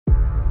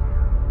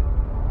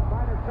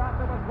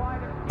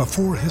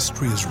Before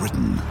history is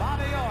written,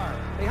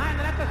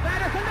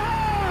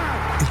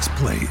 it's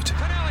played.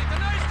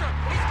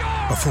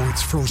 Before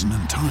it's frozen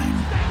in time,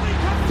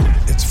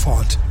 it's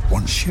fought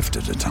one shift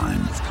at a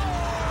time.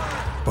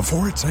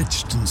 Before it's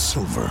etched in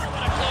silver,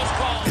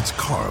 it's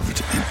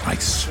carved in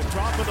ice.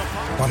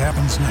 What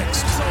happens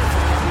next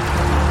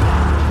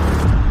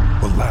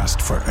will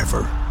last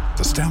forever.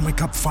 The Stanley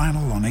Cup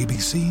Final on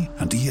ABC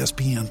and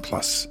ESPN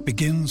Plus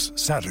begins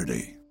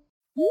Saturday.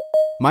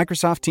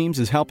 Microsoft Teams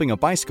is helping a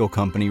bicycle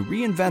company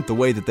reinvent the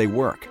way that they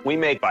work. We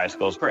make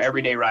bicycles for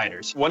everyday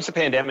riders. Once the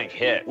pandemic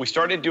hit, we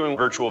started doing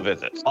virtual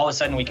visits. All of a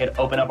sudden, we could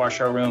open up our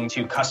showroom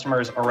to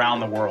customers around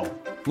the world.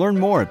 Learn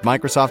more at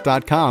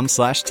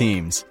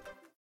Microsoft.com/Teams.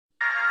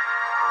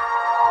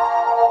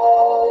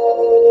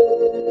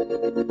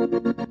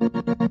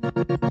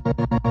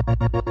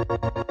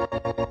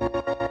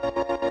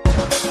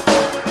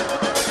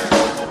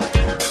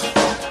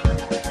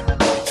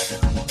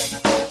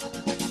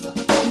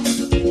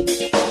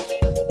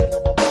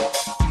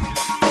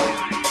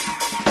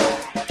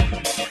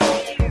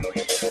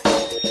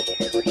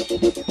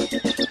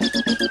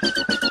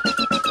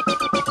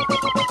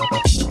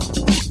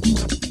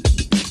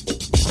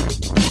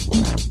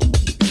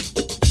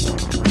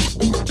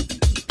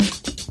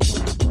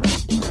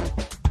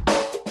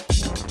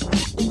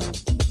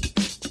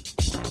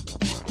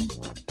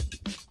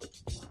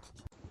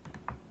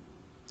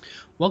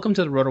 Welcome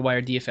to the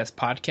RotoWire DFS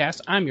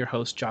podcast. I'm your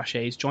host, Josh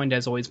Hayes, joined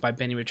as always by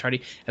Benny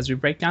Ricciardi as we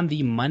break down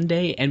the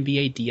Monday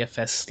NBA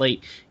DFS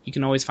slate. You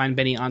can always find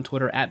Benny on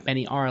Twitter at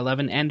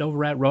BennyR11 and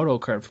over at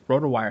RotoCurve,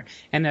 RotoWire,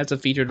 and as a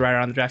featured writer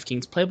on the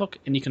DraftKings Playbook.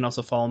 And you can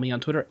also follow me on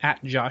Twitter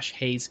at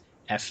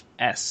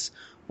JoshHayesFS.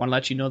 Want to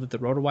let you know that the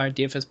RotoWire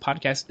DFS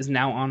podcast is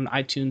now on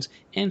iTunes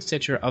and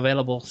Stitcher,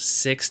 available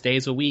 6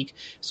 days a week.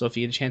 So if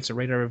you get a chance to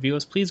rate or review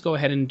us, please go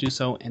ahead and do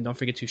so. And don't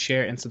forget to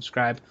share and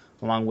subscribe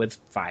along with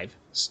 5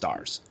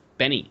 stars.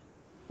 Benny,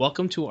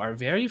 welcome to our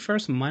very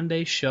first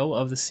Monday show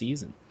of the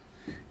season.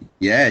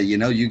 Yeah,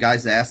 you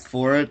guys asked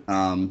for it.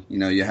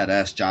 You had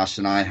asked Josh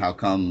and I how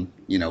come,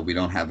 we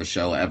don't have a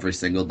show every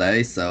single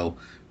day. So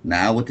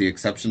now, with the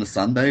exception of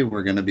Sunday,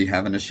 we're going to be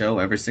having a show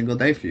every single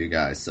day for you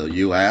guys. So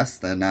you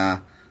asked, and,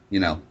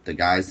 the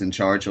guys in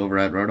charge over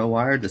at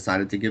RotoWire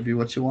decided to give you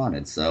what you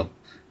wanted. So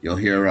you'll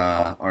hear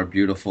our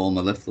beautiful,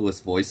 mellifluous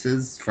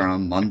voices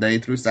from Monday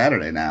through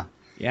Saturday now.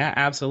 Yeah,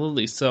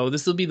 absolutely. So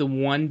this will be the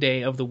one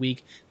day of the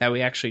week that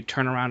we actually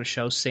turn around a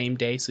show same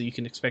day, so you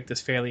can expect this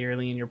fairly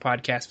early in your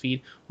podcast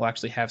feed. We'll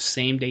actually have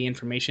same day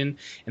information,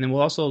 and then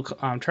we'll also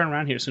turn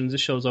around here as soon as the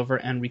show's over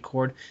and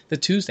record the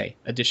Tuesday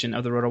edition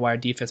of the RotoWire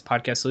DFS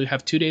podcast. So you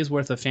have 2 days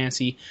worth of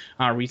fancy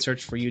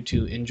research for you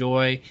to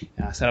enjoy,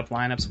 set up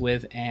lineups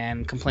with,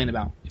 and complain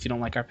about if you don't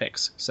like our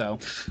picks. So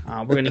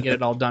we're going to get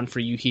it all done for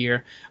you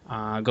here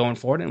going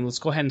forward, and let's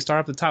go ahead and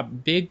start up the top.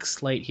 Big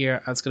slate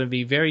here. It's going to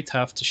be very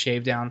tough to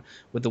shave down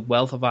with the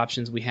wealth of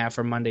options we have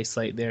for Monday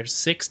slate. There's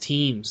 6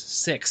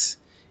 teams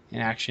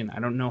in action. I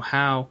don't know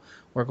how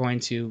we're going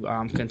to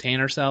contain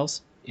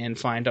ourselves and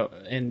find out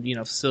and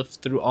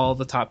sift through all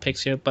the top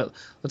picks here, but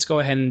let's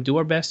go ahead and do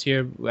our best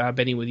here,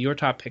 Benny, with your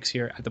top picks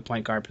here at the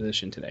point guard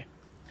position today.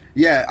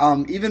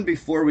 Yeah, even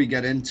before we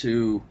get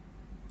into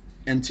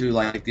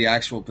like the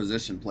actual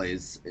position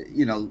plays,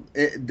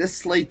 this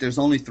slate, there's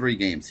only 3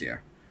 games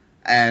here.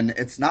 And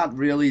it's not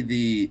really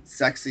the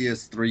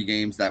sexiest 3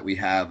 games that we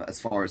have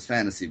as far as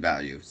fantasy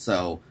value.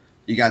 So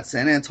you got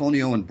San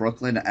Antonio and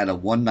Brooklyn at a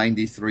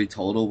 193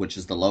 total, which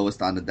is the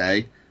lowest on the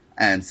day.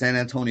 And San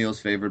Antonio's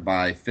favored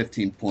by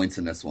 15 points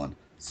in this one.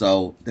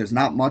 So there's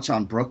not much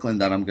on Brooklyn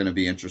that I'm going to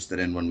be interested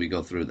in when we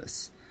go through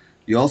this.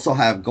 You also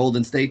have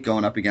Golden State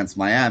going up against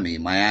Miami.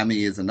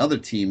 Miami is another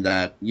team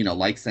that,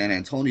 like San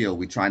Antonio,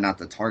 we try not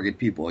to target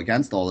people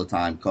against all the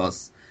time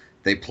because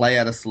they play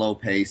at a slow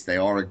pace. They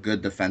are a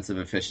good defensive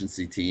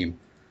efficiency team.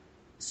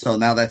 So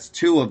now that's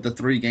 2 of the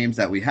 3 games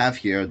that we have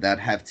here that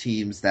have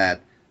teams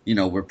that,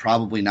 we're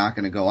probably not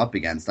going to go up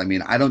against. I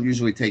mean, I don't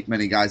usually take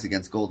many guys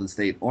against Golden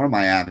State or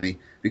Miami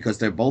because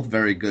they're both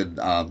very good,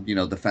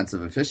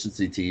 defensive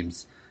efficiency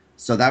teams.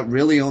 So that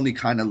really only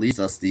kind of leaves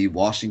us the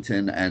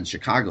Washington and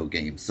Chicago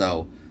game.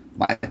 So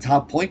my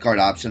top point guard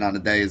option on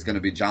the day is going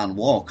to be John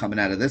Wall coming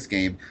out of this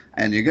game.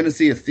 And you're going to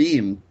see a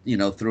theme,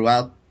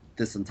 throughout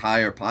this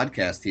entire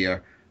podcast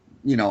here.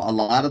 A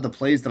lot of the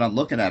plays that I'm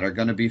looking at are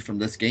going to be from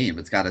this game.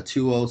 It's got a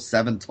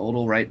 207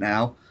 total right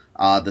now.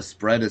 The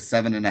spread is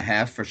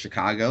 7.5 for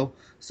Chicago.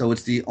 So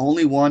it's the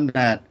only one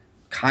that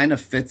kind of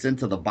fits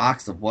into the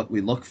box of what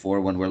we look for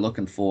when we're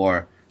looking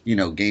for,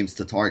 games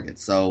to target.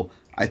 So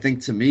I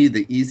think to me,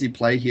 the easy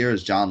play here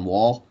is John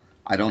Wall.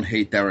 I don't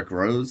hate Derrick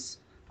Rose.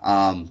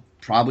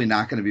 Probably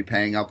not going to be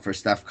paying up for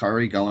Steph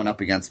Curry going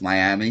up against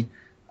Miami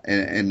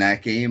in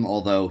that game,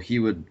 although he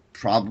would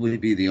probably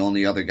be the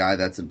only other guy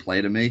that's in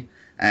play to me.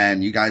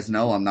 And you guys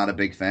know I'm not a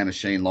big fan of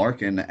Shane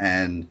Larkin,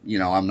 and,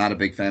 I'm not a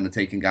big fan of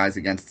taking guys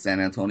against San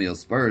Antonio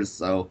Spurs.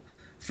 So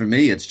for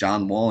me, it's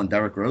John Wall and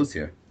Derrick Rose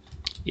here.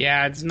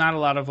 Yeah, it's not a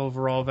lot of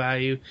overall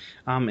value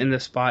in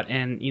this spot.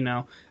 And,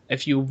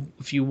 if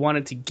you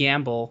wanted to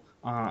gamble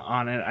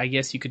on it. I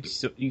guess you could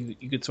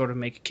sort of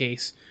make a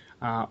case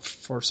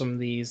for some of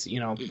these,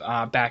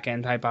 back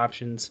end type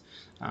options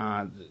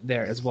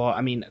there as well.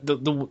 I mean,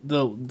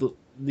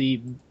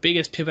 the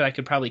biggest pivot I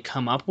could probably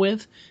come up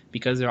with,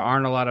 because there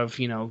aren't a lot of,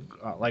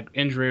 like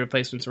injury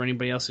replacements or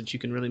anybody else that you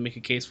can really make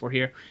a case for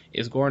here,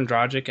 is Goran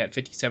Dragic at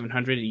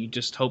 5,700. You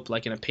just hope,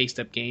 like in a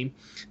paced-up game,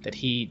 that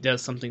he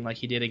does something like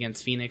he did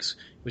against Phoenix,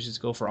 which is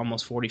go for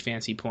almost 40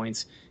 fantasy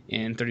points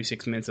in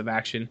 36 minutes of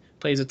action.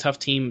 Plays a tough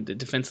team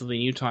defensively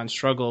in Utah and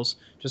struggles.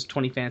 Just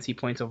 20 fantasy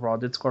points overall.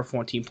 Did score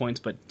 14 points,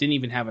 but didn't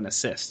even have an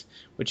assist,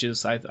 which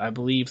is, I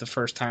believe, the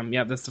first time.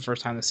 Yeah, that's the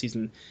first time this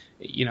season,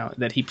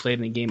 that he played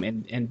in a game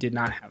and did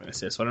not have an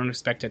assist. So I don't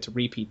expect that to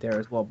repeat there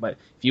as well. But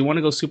if you want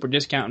to go super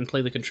discount and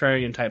play the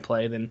contrarian type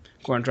play, then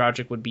Goran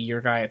Dragic would be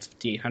your guy at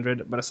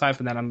 5,800. But aside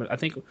from that, I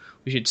think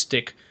we should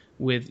stick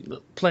with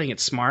playing it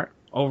smart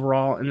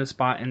overall in the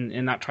spot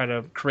and not try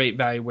to create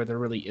value where there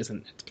really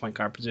isn't at the point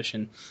guard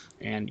position,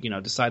 and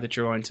decide that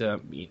you're going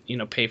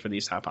to pay for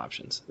these top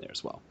options there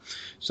as well.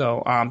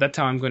 So that's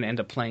how I'm going to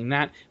end up playing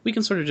that. We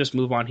can sort of just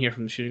move on here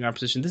from the shooting guard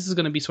position. This is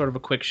going to be sort of a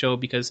quick show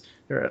because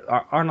there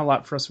aren't a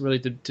lot for us really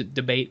to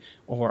debate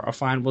or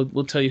find.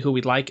 We'll tell you who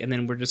we like, and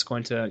then we're just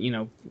going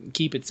to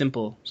keep it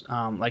simple,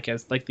 like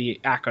the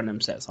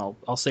acronym says.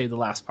 I'll save the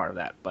last part of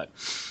that, but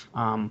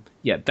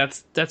yeah,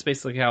 that's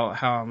basically how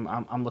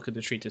I'm looking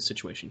to treat this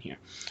situation here.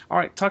 All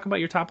right, talk about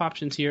your top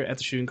options here at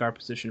the shooting guard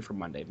position for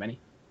Monday, Benny.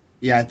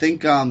 Yeah, I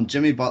think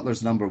Jimmy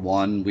Butler's number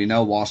one. We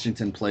know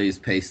Washington plays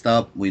paced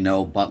up. We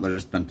know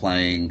Butler's been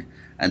playing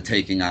and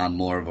taking on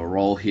more of a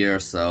role here.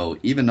 So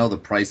even though the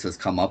price has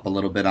come up a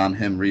little bit on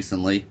him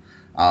recently,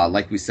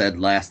 like we said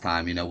last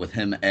time, with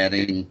him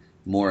adding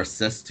more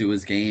assists to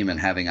his game and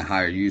having a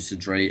higher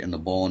usage rate and the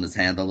ball in his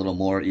hand a little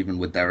more, even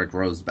with Derrick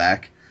Rose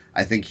back,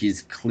 I think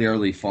he's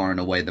clearly far and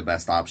away the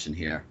best option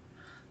here.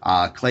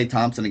 Klay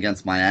Thompson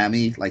against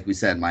Miami. Like we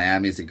said,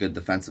 Miami's a good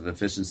defensive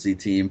efficiency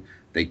team.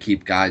 They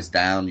keep guys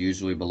down,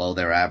 usually below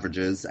their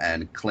averages,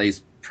 and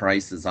Klay's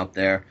price is up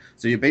there.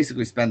 So you're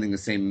basically spending the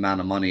same amount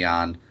of money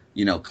on,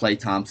 Klay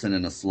Thompson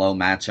in a slow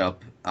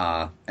matchup,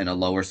 in a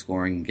lower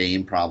scoring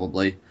game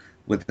probably,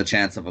 with the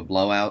chance of a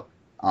blowout,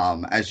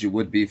 as you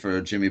would be for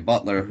Jimmy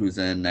Butler, who's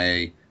in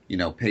a,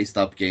 paced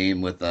up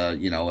game with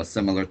a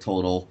similar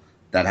total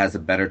that has a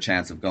better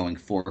chance of going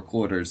 4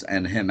 quarters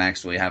and him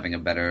actually having a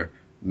better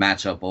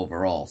matchup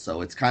overall.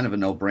 So it's kind of a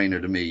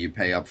no-brainer to me. You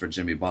pay up for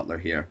Jimmy Butler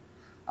here.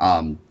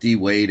 D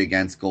Wade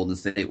against Golden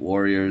State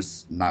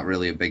Warriors, not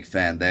really a big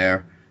fan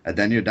there. And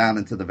then you're down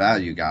into the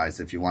value guys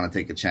if you want to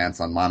take a chance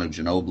on Manu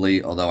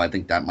Ginobili, although I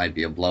think that might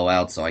be a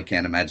blowout, so I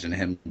can't imagine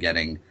him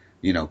getting,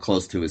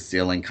 close to his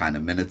ceiling kind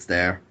of minutes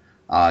there.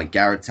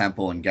 Garrett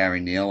Temple and Gary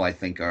Neal, I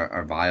think,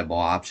 are viable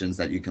options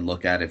that you can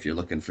look at if you're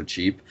looking for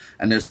cheap.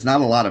 And there's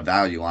not a lot of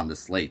value on the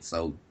slate,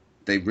 so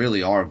they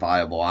really are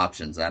viable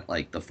options at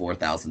like the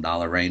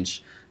 $4,000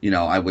 range.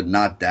 I would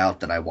not doubt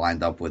that I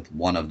wind up with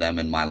one of them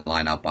in my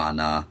lineup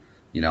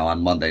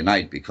on Monday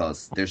night,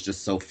 because there's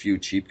just so few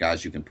cheap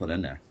guys you can put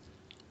in there.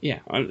 Yeah,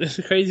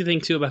 the crazy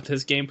thing too about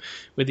this game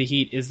with the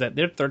Heat is that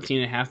they're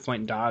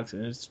 13.5-point dogs,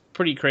 and it's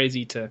pretty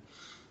crazy to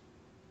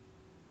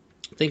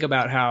think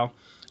about how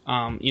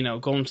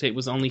Golden State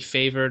was only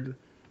favored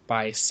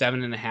by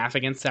 7.5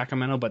 against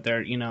Sacramento, but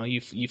they're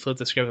you flip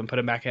the script and put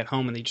them back at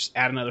home, and they just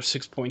add another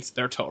 6 points to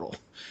their total,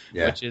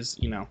 which is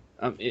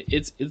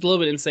it's a little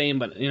bit insane,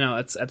 but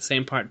it's at the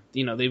same part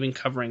they've been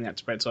covering that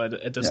spread, so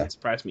it doesn't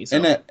surprise me.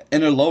 So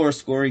in a lower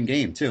scoring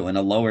game too, in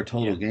a lower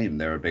total game,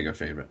 they're a bigger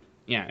favorite.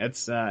 Yeah,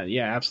 it's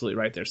absolutely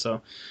right there. So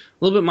a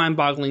little bit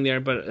mind-boggling there,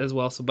 but as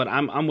well. So, but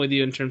I'm with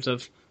you in terms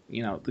of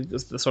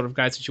the sort of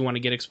guys that you want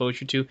to get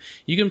exposure to.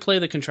 You can play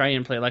the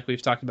contrarian play like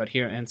we've talked about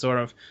here, and sort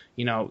of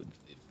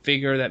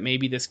figure that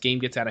maybe this game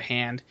gets out of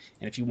hand,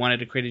 and if you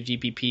wanted to create a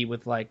GPP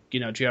with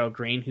Gerald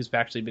Green, who's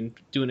actually been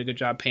doing a good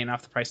job paying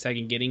off the price tag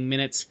and getting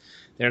minutes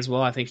there as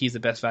well, I think he's the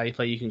best value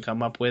play you can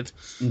come up with.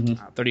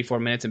 34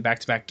 minutes in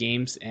back-to-back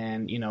games,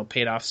 and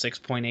paid off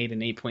 6.8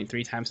 and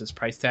 8.3 times his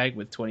price tag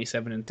with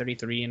 27 and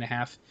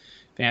 33.5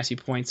 fantasy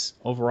points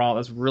overall.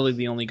 That's really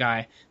the only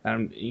guy that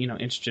I'm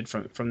interested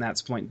from that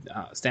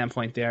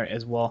standpoint there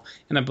as well.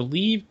 And I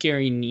believe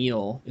Gary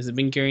Neal, has it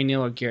been Gary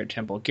Neal or Garrett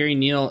Temple? Gary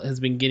Neal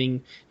has been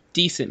getting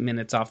decent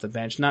minutes off the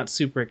bench, not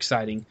super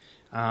exciting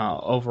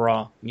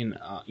overall.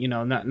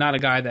 Not a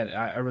guy that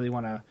I really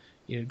want to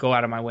go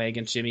out of my way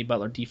against Jimmy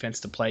Butler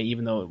defense to play,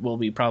 even though it will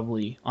be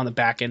probably on the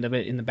back end of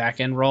it in the back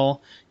end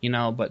role.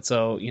 But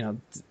so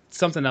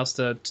something else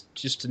to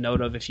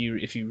note of if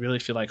you really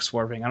feel like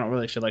swerving. I don't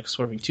really feel like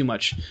swerving too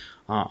much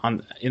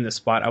in the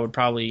spot. I would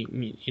probably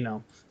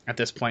at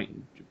this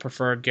point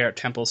prefer Garrett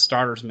Temple's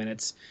starters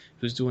minutes,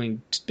 who's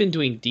been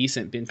doing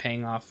decent, been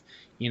paying off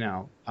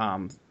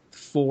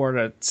 4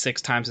 to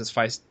 6 times his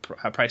price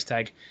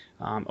tag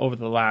over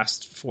the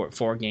last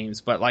four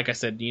games. But like I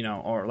said,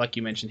 or like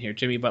you mentioned here,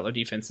 Jimmy Butler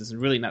defense is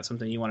really not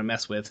something you want to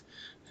mess with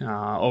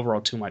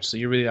overall too much. So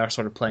you really are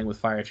sort of playing with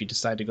fire if you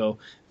decide to go,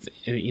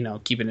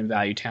 keep it in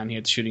value town here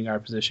at the shooting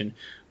guard position.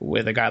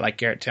 With a guy like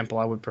Garrett Temple,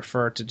 I would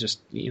prefer to just,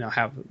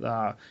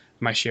 have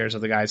my shares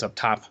of the guys up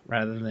top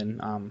rather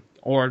than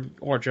or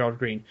Gerald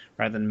Green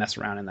rather than mess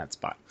around in that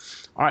spot.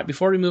 All right,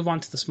 before we move on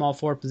to the small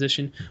forward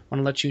position, I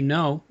want to let you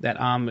know that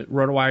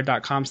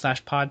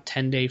rotowire.com/pod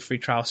 10-day free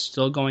trial is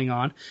still going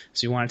on.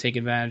 So you want to take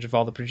advantage of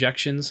all the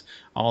projections,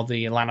 all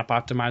the lineup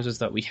optimizers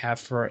that we have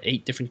for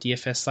 8 different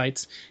DFS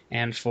sites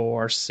and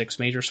for 6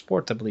 major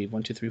sports, I believe.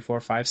 1, 2, 3, 4,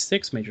 5,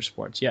 6 major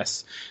sports,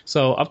 yes.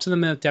 So up to the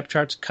minute depth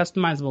charts,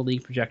 customizable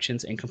league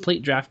projections, and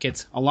complete draft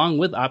kits, along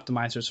with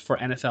optimizers for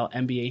NFL,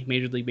 NBA,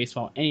 Major League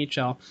Baseball,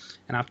 NHL,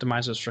 and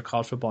optimizers for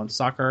college football and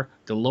soccer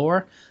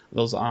galore.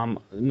 Those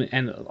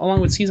and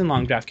along with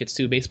season-long draft kits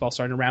too. Baseball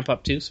starting to ramp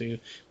up too, so you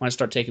want to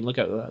start taking a look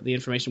at the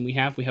information we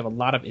have. We have a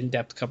lot of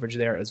in-depth coverage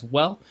there as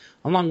well,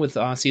 along with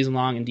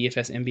season-long and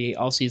DFS NBA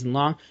all season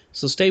long.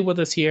 So stay with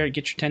us here.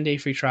 Get your 10-day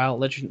free trial.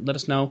 Let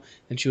us know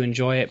that you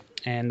enjoy it.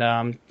 And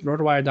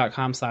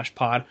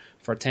rotowire.com/pod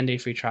for a 10-day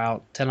free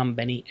trial. Tell them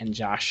Benny and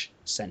Josh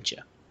sent you.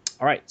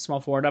 All right, small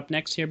forward up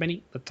next here,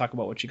 Benny. Let's talk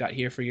about what you got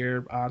here for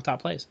your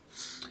top plays.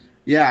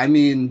 Yeah, I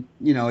mean,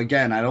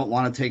 again, I don't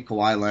want to take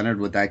Kawhi Leonard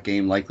with that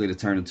game likely to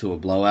turn into a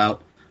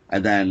blowout.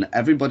 And then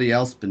everybody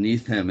else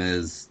beneath him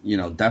is,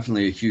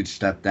 definitely a huge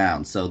step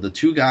down. So the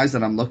 2 guys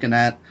that I'm looking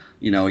at,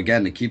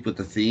 again, to keep with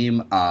the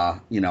theme,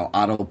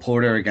 Otto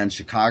Porter against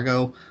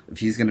Chicago. If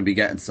he's going to be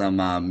getting some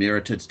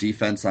Mirotic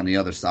defense on the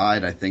other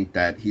side, I think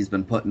that he's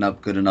been putting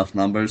up good enough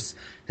numbers.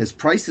 His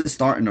price is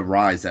starting to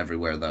rise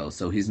everywhere, though.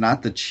 So he's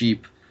not the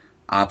cheap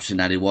option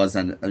that he was,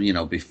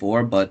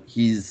 before, but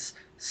he's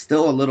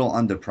still a little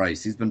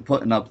underpriced. He's been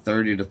putting up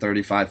 30 to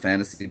 35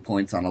 fantasy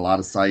points on a lot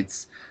of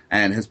sites,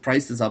 and his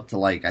price is up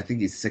to I think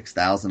he's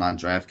 6,000 on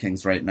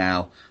DraftKings right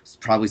now. It's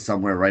probably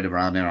somewhere right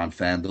around there on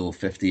FanDuel,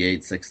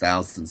 58,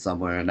 6,000,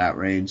 somewhere in that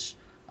range.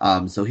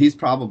 So he's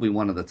probably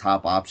one of the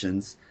top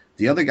options.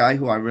 The other guy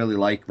who I really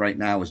like right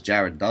now is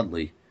Jared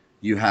Dudley.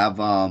 You have,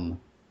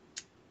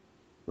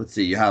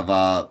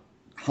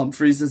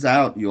 Humphreys is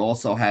out. You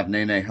also have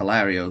Nene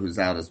Hilario who's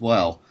out as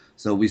well.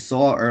 So we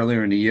saw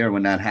earlier in the year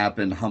when that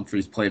happened,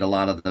 Humphreys played a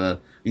lot of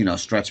the,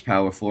 stretch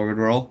power forward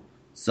role.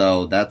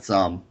 So that's,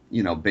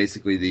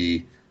 basically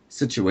the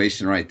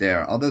situation right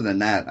there. Other than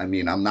that, I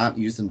mean, I'm not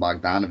using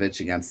Bogdanovich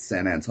against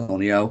San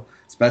Antonio,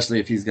 especially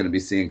if he's going to be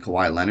seeing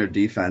Kawhi Leonard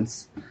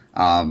defense.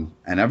 And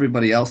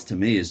everybody else, to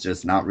me, is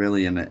just not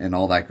really in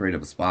all that great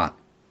of a spot.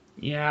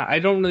 Yeah, I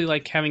don't really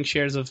like having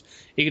shares of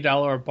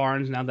Iguodala or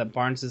Barnes now that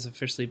Barnes is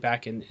officially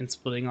back and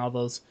splitting all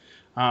those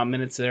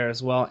minutes there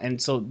as well. And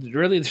so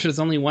really there's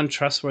only one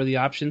trustworthy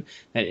option,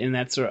 and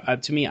that's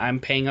to me, I'm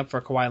paying up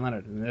for Kawhi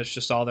Leonard, and that's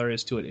just all there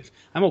is to it.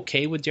 I'm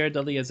okay with Jared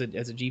Dudley as a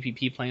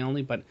GPP play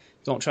only, but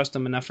don't trust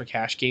him enough for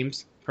cash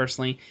games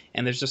personally,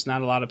 and there's just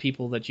not a lot of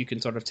people that you can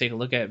sort of take a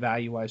look at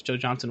value-wise. Joe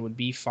Johnson would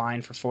be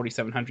fine for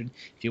 4,700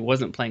 if he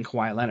wasn't playing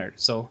Kawhi Leonard.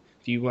 So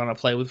if you want to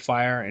play with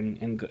fire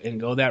and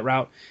go that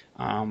route,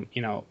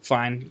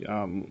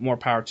 fine, more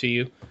power to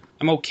you.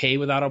 I'm okay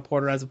with Otto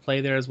Porter as a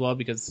play there as well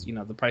because,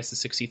 the price is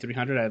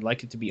 6,300. I'd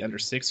like it to be under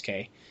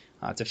 6K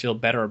to feel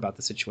better about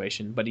the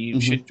situation. But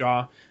you should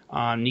draw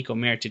on Nico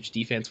Mirotic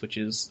defense, which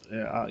is,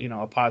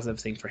 a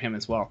positive thing for him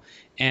as well.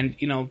 And,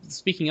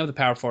 speaking of the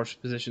power forward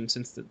position,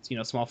 since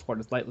the, small forward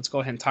is light, let's go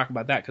ahead and talk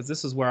about that because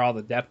this is where all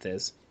the depth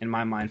is in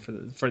my mind for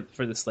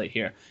the slate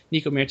here.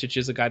 Nico Mirotic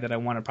is a guy that I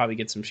want to probably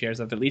get some shares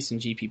of, at least in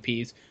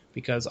GPPs,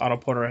 because Otto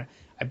Porter,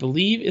 I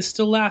believe, is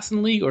still last in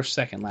the league or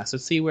second last.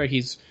 Let's see where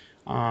he's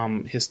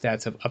his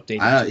stats have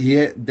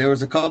updated. There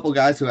was a couple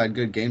guys who had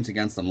good games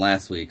against him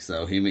last week,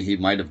 so he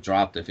might have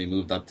dropped if he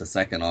moved up to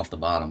second off the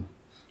bottom.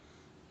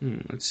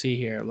 Let's see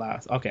here.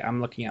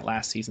 I'm looking at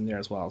last season there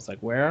as well. It's like,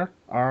 where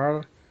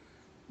are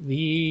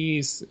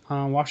these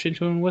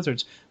Washington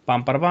Wizards?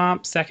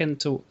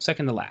 Second to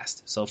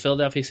last. So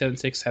Philadelphia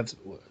 76 have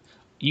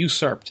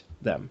usurped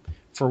them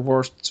for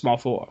worst small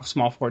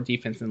forward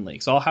defense in the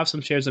league. So I'll have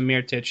some shares of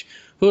Mirotic.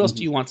 Who else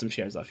do you want some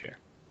shares of here?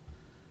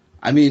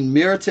 I mean,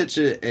 Mirotic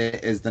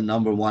is the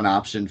number one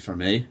option for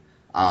me.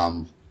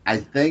 I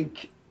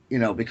think,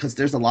 because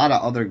there's a lot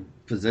of other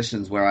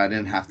positions where I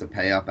didn't have to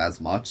pay up as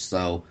much.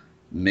 So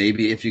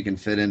maybe if you can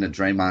fit in a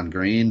Draymond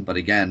Green, but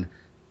again,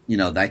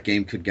 that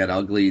game could get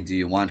ugly. Do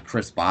you want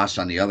Chris Bosh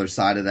on the other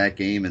side of that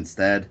game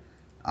instead?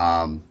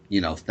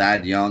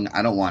 Thad Young.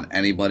 I don't want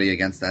anybody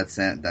against that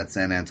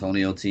San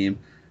Antonio team.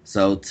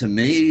 So to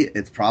me,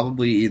 it's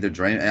probably either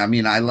Draymond. I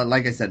mean,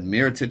 like I said,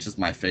 Mirotic is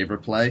my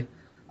favorite play.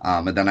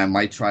 And then I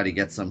might try to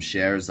get some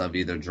shares of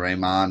either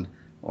Draymond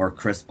or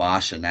Chris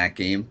Bosh in that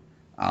game.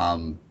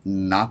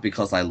 Not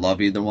because I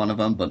love either one of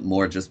them, but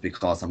more just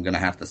because I'm going to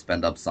have to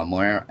spend up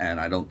somewhere,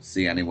 and I don't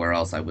see anywhere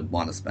else I would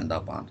want to spend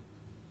up on.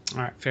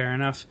 All right, fair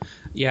enough.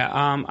 Yeah,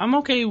 I'm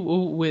okay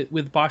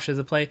with Bosh as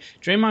a play.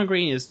 Draymond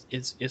Green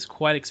is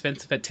quite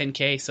expensive at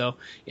 10K, so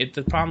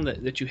the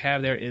problem that you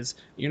have there is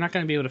you're not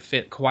going to be able to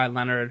fit Kawhi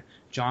Leonard,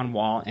 John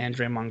Wall, and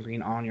Draymond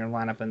Green on your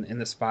lineup in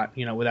the spot,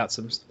 without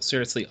some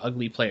seriously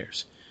ugly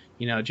players.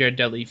 Jared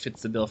Dudley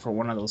fits the bill for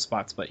one of those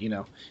spots, but,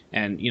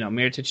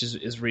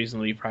 Mirotic is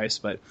reasonably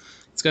priced, but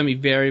it's going to be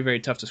very, very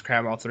tough to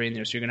cram all three in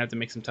there, so you're going to have to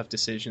make some tough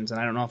decisions, and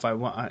I don't know if I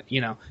want,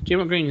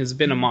 Draymond Green has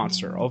been a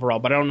monster overall,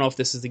 but I don't know if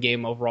this is the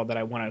game overall that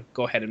I want to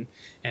go ahead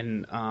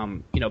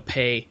and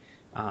pay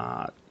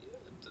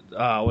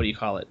what do you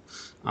call it?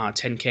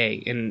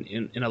 10K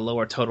in a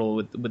lower total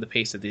with the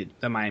pace that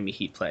the Miami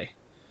Heat play.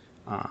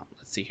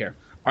 Let's see here.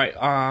 All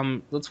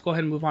right, let's go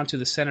ahead and move on to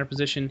the center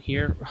position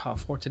here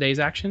for today's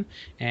action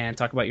and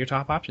talk about your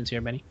top options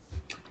here, Benny.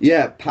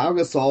 Yeah, Pau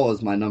Gasol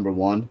is my number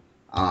one.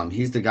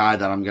 He's the guy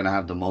that I'm going to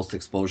have the most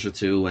exposure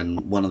to and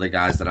one of the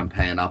guys that I'm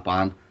paying up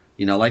on.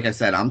 Like I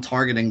said, I'm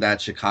targeting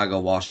that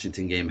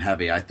Chicago-Washington game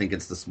heavy. I think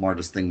it's the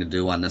smartest thing to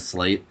do on this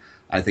slate.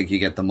 I think you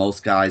get the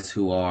most guys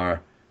who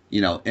are,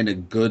 in a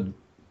good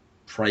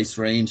price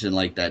range, in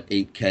like that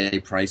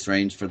 8K price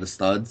range for the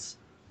studs,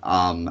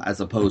 as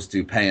opposed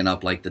to paying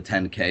up like the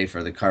 10K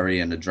for the Curry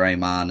and the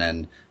Draymond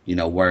and,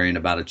 worrying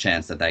about a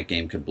chance that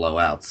game could blow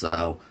out.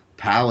 So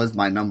Powell is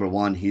my number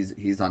one.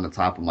 He's on the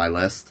top of my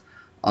list.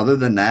 Other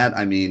than that,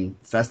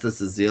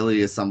 Festus Ezeli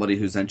is somebody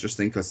who's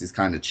interesting because he's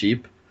kind of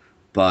cheap,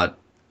 but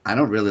I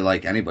don't really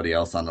like anybody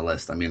else on the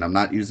list. I'm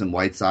not using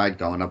Whiteside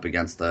going up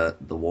against the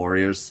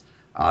Warriors.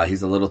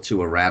 He's a little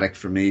too erratic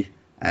for me,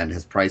 and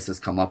his price has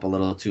come up a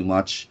little too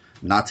much.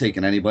 I'm not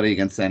taking anybody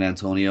against San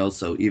Antonio,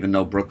 so even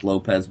though Brook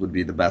Lopez would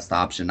be the best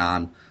option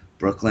on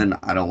Brooklyn,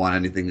 I don't want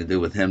anything to do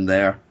with him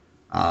there.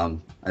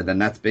 And then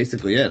that's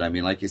basically it.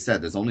 Like you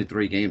said, there's only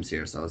 3 games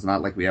here, so it's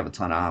not like we have a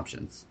ton of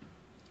options.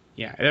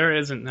 Yeah, there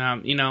isn't,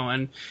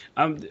 and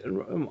I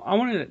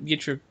want to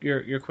get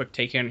your quick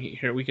take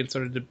here. We can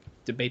sort of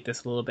debate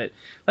this a little bit.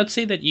 Let's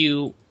say that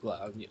you,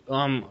 I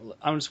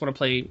just want to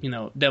play,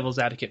 devil's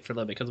advocate for a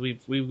little bit because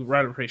we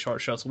run a pretty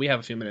short show, so we have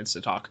a few minutes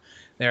to talk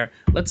there.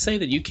 Let's say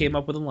that you came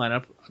up with a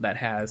lineup that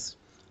has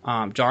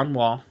John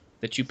Wall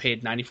that you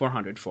paid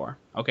 $9,400 for,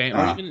 okay,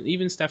 or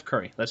even Steph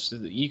Curry.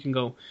 You can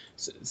go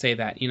say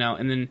that,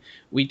 and then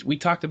we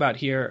talked about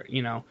here,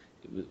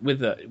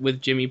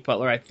 with Jimmy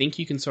Butler, I think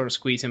you can sort of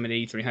squeeze him at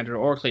 8,300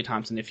 or Klay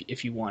Thompson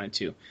if you wanted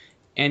to.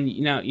 And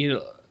now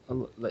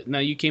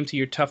you came to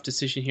your tough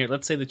decision here.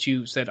 Let's say that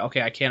you said,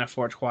 okay, I can't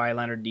afford Kawhi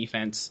Leonard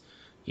defense,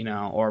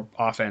 or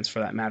offense for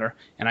that matter,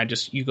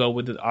 and you go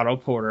with the Otto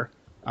Porter.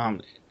 So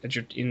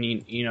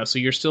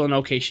you're still in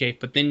okay shape,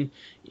 but then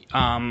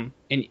and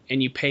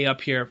you pay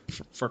up here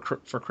for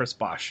Chris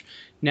Bosh.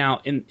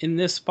 Now in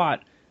this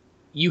spot,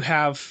 you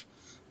have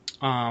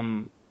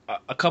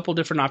a couple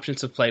different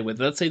options to play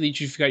with. Let's say that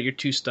you've got your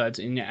 2 studs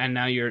and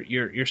now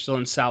you're still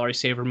in salary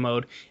saver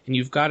mode, and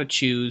you've got to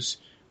choose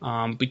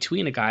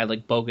between a guy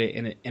like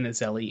Bogut and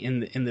Ezeli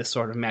in this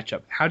sort of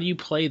matchup. How do you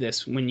play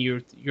this when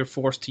you're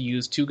forced to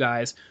use 2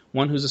 guys,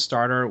 one who's a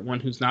starter, one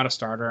who's not a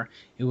starter,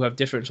 who have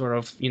different sort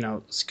of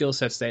skill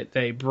sets that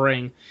they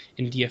bring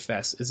in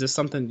DFS? Is this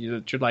something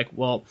that you're like,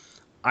 well,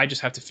 I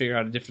just have to figure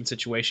out a different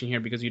situation here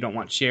because you don't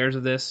want shares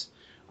of this,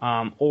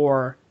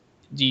 or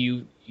do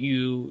you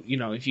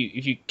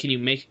can you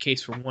make a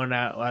case for one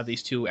out of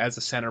these 2 as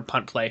a center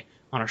punt play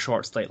on a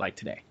short slate like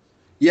today?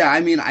 Yeah,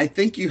 I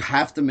think you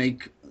have to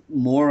make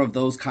more of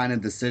those kind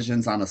of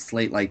decisions on a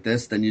slate like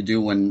this than you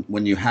do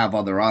when you have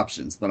other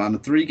options. But on a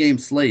 3-game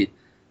slate,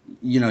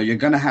 you're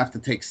going to have to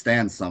take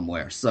stands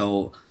somewhere.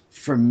 So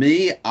for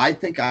me, I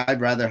think I'd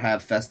rather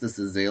have Festus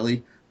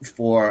Ezeli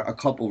for a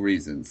couple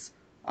reasons.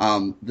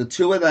 The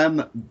 2 of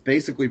them,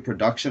 basically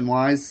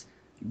production-wise,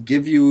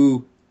 give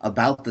you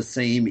about the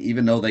same,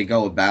 even though they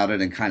go about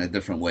it in kind of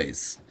different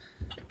ways.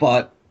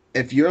 But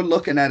if you're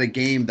looking at a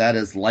game that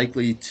is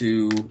likely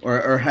to,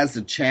 or has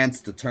a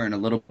chance to turn a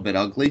little bit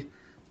ugly,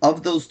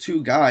 of those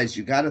 2 guys,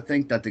 you got to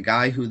think that the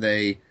guy who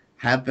they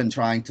have been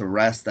trying to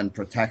rest and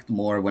protect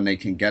more when they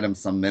can get him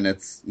some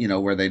minutes,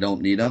 where they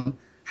don't need him,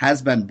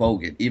 has been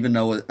Bogut. Even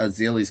though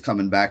Ezeli's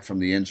coming back from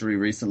the injury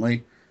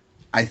recently,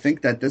 I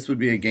think that this would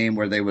be a game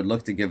where they would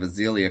look to give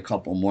Ezeli a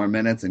couple more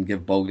minutes and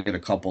give Bogut a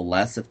couple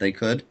less if they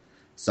could.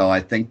 So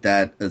I think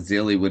that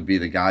Ezeli would be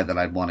the guy that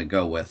I'd want to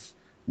go with.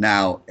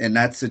 Now, in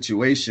that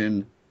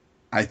situation,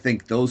 I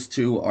think those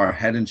 2 are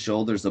head and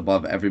shoulders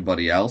above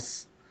everybody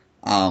else,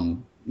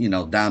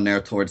 down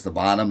there towards the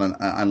bottom,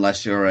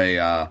 unless you're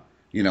a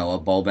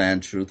Boban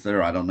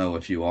truther. I don't know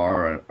if you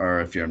are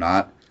or if you're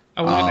not.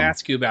 I wanted to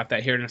ask you about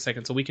that here in a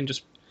second, so we can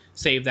just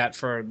save that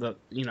for the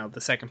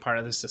second part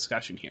of this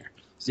discussion here.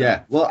 So.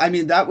 Yeah, well,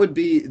 that would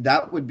be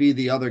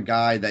the other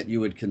guy that you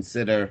would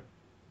consider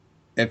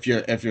if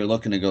you're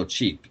looking to go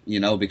cheap,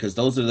 because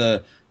those are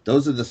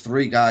the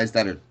 3 guys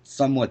that are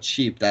somewhat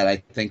cheap that I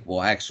think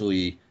will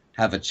actually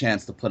have a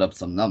chance to put up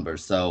some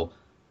numbers. So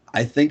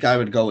I think I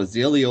would go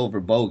Ezeli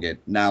over Bogut.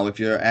 Now, if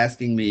you're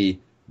asking me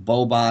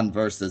Boban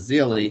versus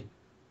Ezeli,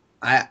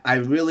 I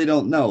really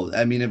don't know.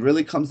 It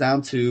really comes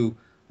down to,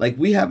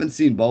 we haven't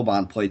seen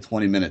Boban play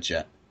 20 minutes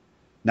yet.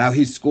 Now,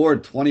 he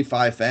scored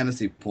 25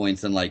 fantasy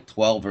points in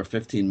 12 or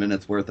 15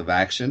 minutes worth of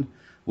action,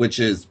 which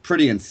is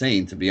pretty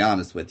insane, to be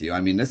honest with you.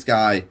 This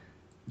guy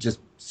just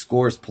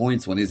scores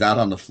points when he's out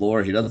on the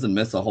floor. He doesn't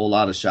miss a whole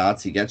lot of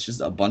shots. He gets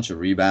just a bunch of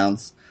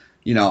rebounds.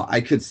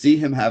 I could see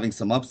him having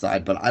some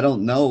upside, but I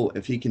don't know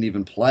if he can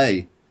even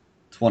play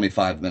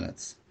 25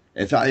 minutes.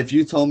 If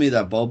you told me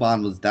that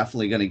Boban was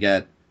definitely going to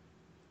get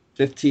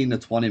 15 to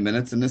 20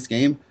 minutes in this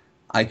game,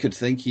 I could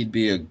think he'd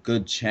be a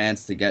good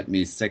chance to get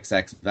me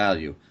 6x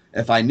value.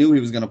 If I knew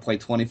he was going to play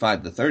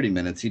 25 to 30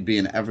 minutes, he'd be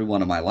in every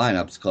one of my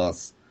lineups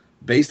because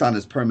based on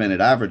his per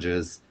minute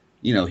averages,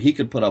 he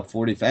could put up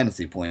 40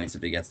 fantasy points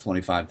if he gets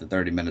 25 to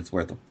 30 minutes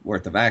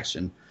worth of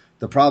action.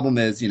 The problem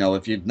is,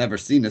 if you've never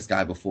seen this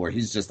guy before,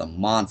 he's just a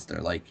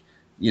monster. Like,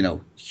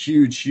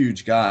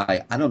 huge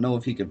guy. I don't know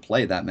if he could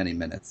play that many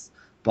minutes.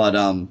 But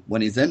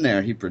when he's in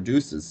there, he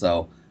produces.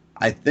 So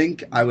I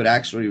think I would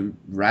actually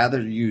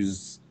rather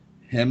use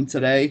him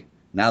today,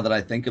 now that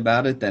I think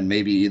about it, than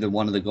maybe either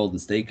one of the Golden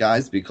State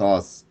guys,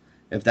 because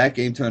if that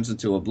game turns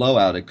into a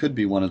blowout, it could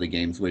be one of the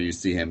games where you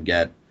see him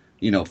get,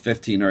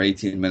 15 or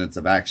 18 minutes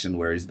of action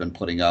where he's been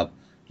putting up,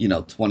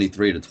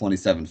 23 to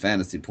 27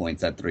 fantasy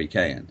points at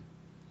 3K in.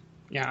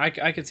 Yeah,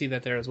 I could see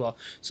that there as well.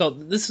 So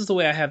this is the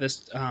way I have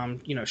this,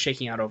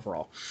 shaking out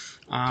overall.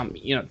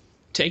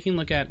 Taking a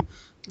look at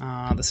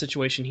the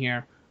situation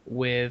here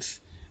with,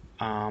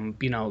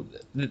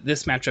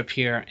 this matchup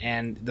here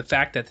and the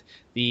fact that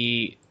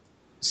the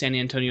San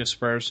Antonio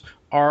Spurs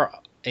are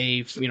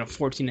a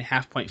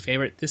 14.5 point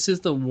favorite. This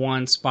is the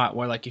one spot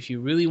where, like, if you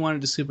really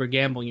wanted to super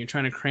gamble and you're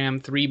trying to cram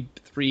three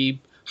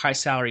high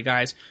salary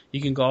guys,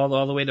 you can go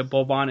all the way to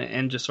Boban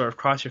and just sort of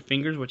cross your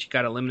fingers, but you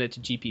got to limit it to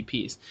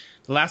GPPs.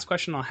 The last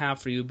question I'll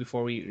have for you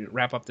before we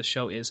wrap up the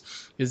show is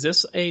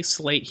this a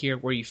slate here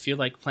where you feel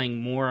like playing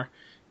more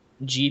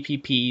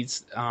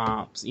GPPs,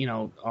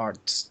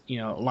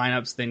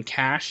 lineups than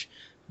cash,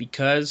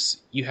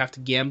 because you have to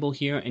gamble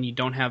here and you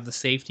don't have the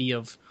safety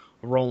of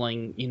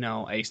rolling, a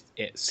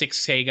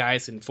 6K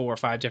guys in 4 or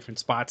 5 different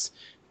spots,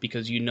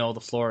 because the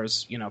floor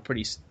is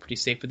pretty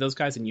safe with those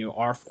guys, and you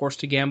are forced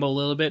to gamble a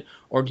little bit?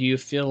 Or do you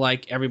feel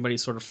like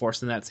everybody's sort of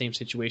forced in that same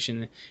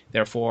situation,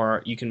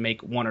 therefore you can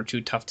make 1 or 2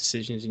 tough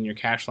decisions in your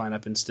cash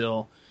lineup and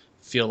still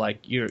feel like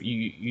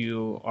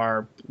you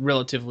are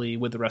relatively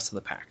with the rest of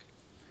the pack?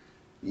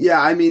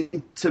 Yeah, I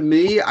mean, to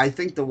me, I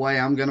think the way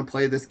I'm going to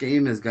play this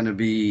game is going to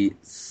be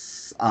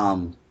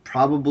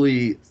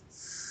probably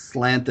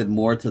slanted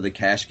more to the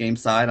cash game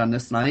side on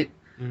this night.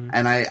 Mm-hmm.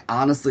 And I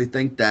honestly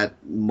think that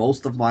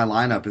most of my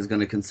lineup is going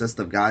to consist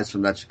of guys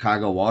from that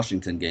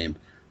Chicago-Washington game.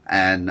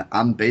 And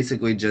I'm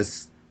basically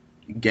just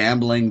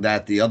gambling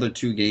that the other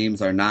 2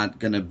 games are not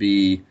going to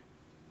be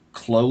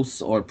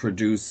close or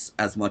produce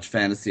as much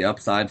fantasy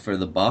upside for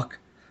the buck.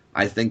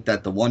 I think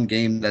that the one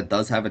game that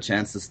does have a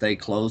chance to stay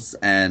close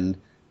and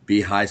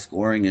be high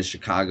scoring is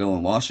Chicago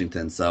and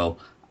Washington. So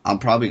I'm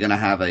probably going to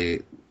have a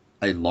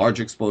large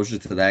exposure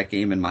to that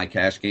game in my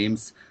cash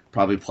games,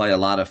 probably play a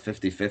lot of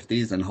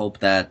 50-50s and hope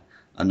that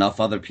enough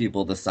other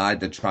people decide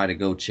to try to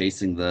go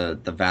chasing the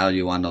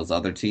value on those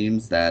other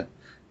teams that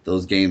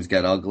those games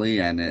get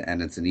ugly, and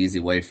it's an easy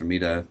way for me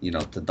to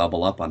to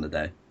double up on the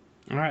day.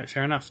 All right,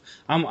 fair enough.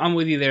 I'm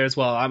with you there as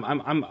well.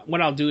 I'm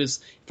what I'll do is,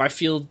 if I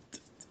feel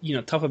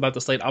tough about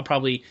the slate, I'll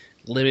probably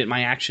limit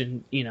my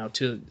action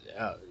to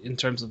in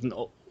terms of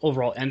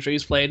overall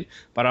entries played,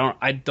 but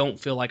I don't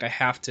feel like I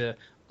have to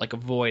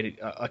avoid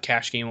a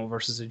cash game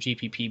versus a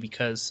GPP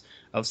because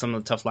of some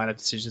of the tough lineup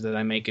decisions that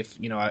I make. If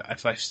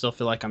I still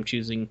feel like I'm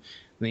choosing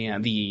the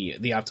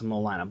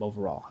optimal lineup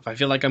overall. If I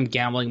feel like I'm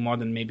gambling more,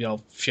 then maybe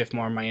I'll shift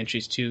more of my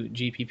entries to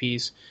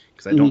GPPs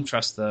because I don't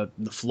trust the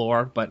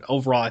floor. But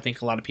overall, I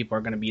think a lot of people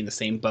are going to be in the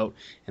same boat,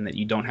 and that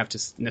you don't have to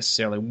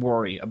necessarily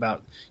worry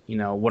about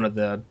one of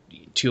the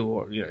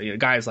 2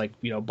 guys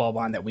like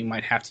Boban that we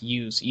might have to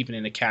use even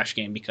in a cash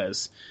game,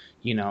 because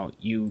you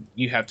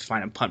have to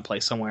find a punt play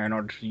somewhere in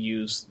order to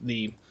use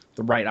the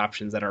right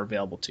options that are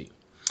available to you.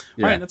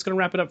 Yeah. All right, that's going to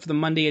wrap it up for the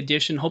Monday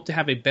edition. Hope to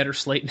have a better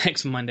slate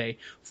next Monday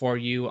for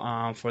you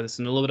for this.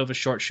 And a little bit of a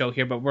short show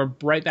here, but we're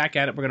right back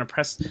at it. We're going to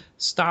press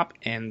stop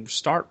and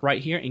start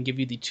right here and give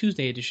you the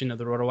Tuesday edition of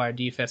the RotoWire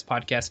DFS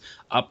podcast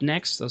up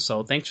next.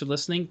 So thanks for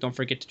listening. Don't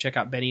forget to check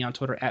out Benny on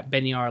Twitter at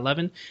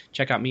BennyR11.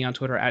 Check out me on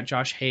Twitter at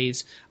Josh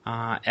Hayes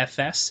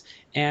FS.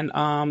 And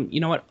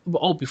you know what?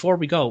 Oh, before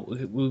we go,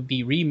 we would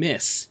be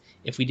remiss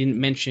if we didn't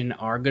mention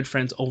our good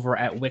friends over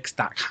at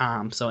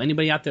Wix.com. So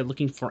anybody out there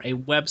looking for a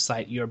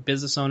website, you're a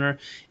business owner,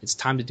 it's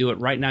time to do it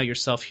right now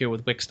yourself here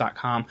with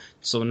Wix.com.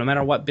 So no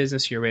matter what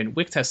business you're in,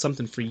 Wix has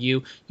something for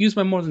you. Used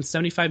by more than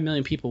 75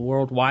 million people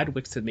worldwide,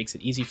 Wix makes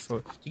it easy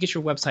to get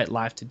your website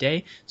live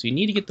today. So you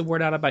need to get the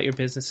word out about your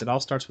business. It all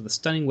starts with a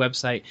stunning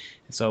website.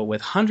 And so with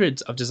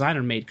hundreds of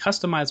designer-made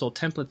customizable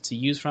templates to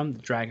use from the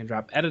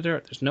drag-and-drop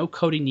editor, there's no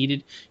coding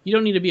needed. You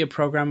don't need to be a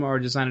programmer or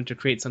a designer to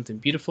create something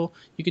beautiful.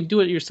 You can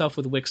do it yourself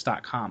with Wix.com.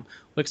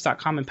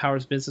 Wix.com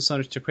empowers business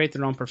owners to create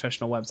their own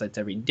professional websites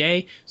every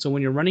day. So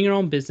when you're running your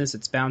own business,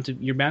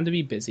 you're bound to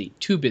be busy.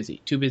 Too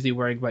busy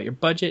worrying about your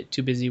budget,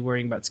 too busy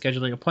worrying about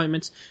scheduling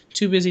appointments,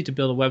 too busy to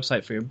build a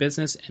website for your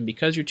business. And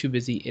because you're too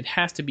busy, it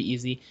has to be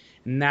easy.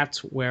 And that's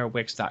where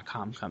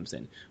Wix.com comes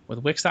in. With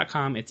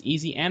Wix.com, it's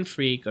easy and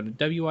free. Go to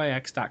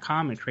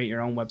Wix.com and create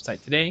your own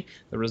website today.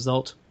 The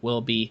result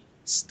will be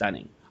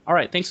stunning. All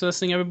right, thanks for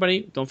listening,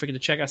 everybody. Don't forget to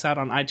check us out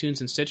on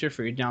iTunes and Stitcher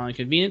for your downloading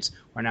convenience.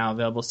 We're now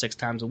available 6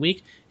 times a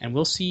week, and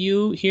we'll see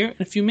you here in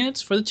a few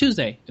minutes for the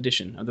Tuesday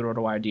edition of the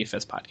RotoWire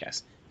DFS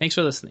podcast. Thanks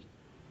for listening.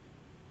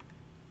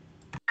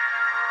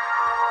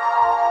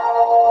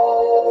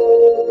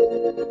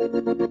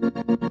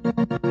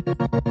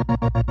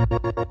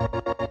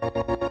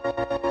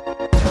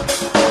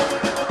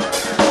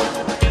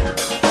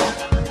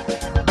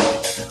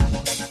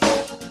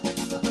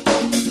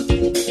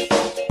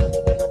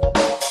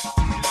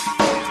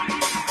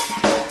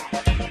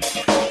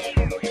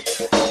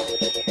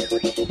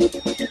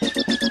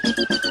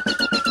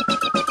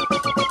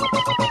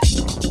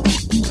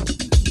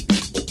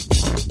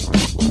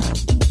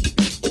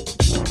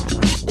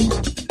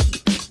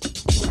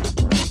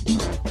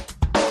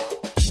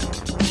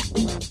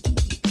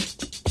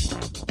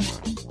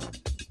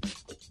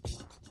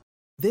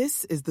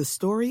 This is the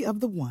story of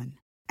the one.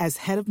 As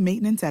head of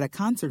maintenance at a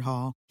concert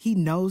hall, he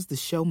knows the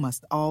show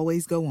must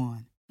always go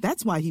on.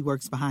 That's why he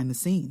works behind the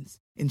scenes,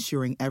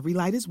 ensuring every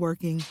light is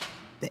working,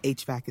 the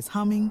HVAC is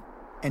humming,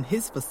 and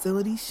his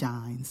facility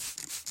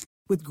shines.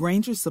 With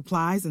Grainger's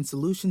supplies and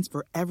solutions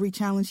for every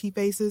challenge he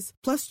faces,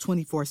 plus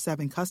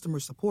 24/7 customer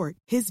support,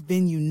 his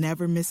venue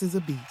never misses a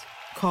beat.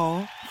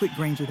 Call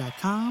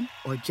quickgrainger.com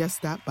or just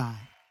stop by.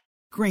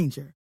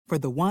 Grainger, for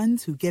the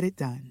ones who get it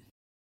done.